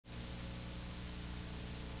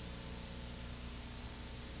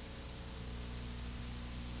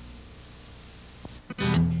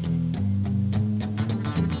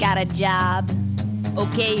got a job.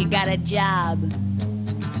 Okay, you got a job.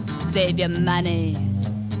 Save your money.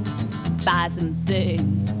 Buy some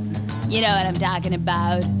things. You know what I'm talking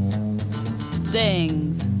about.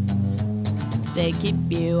 Things. They keep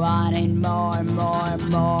you wanting more, more,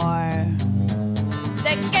 more.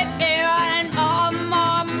 They keep you wanting more,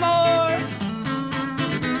 more, more.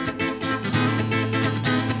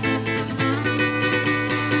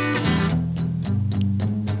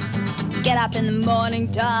 Get up in the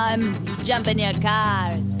morning time, jump in your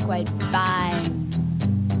car, it's quite fine.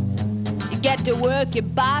 You get to work, your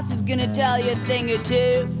boss is gonna tell you a thing or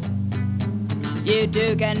two. You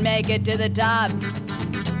too can make it to the top.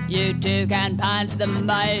 You too can punch the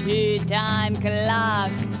mighty time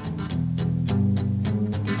clock.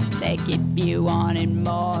 They keep you wanting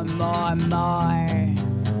more, more, more.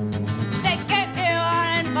 They keep you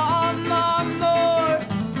wanting more, more, more.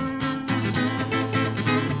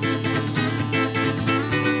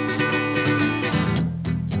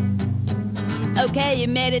 Okay, you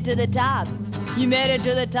made it to the top. You made it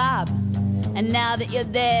to the top. And now that you're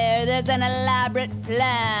there, there's an elaborate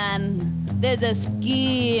plan. There's a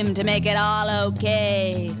scheme to make it all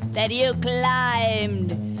okay. That you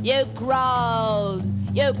climbed, you crawled,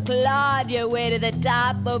 you clawed your way to the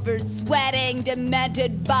top over sweating,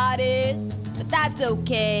 demented bodies. But that's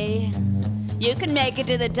okay. You can make it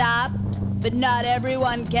to the top, but not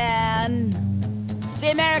everyone can. It's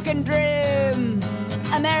the American dream.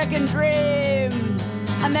 American dream.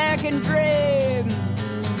 American dream.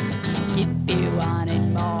 Keep you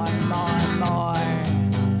wanting more, more, more.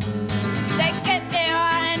 They keep you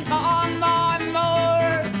wanting more, more,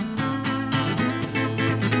 more.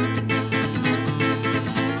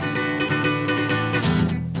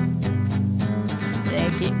 They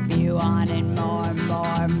keep you wanting more,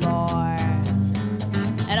 more, more.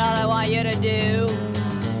 And all I want you to do,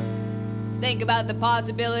 think about the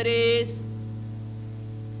possibilities.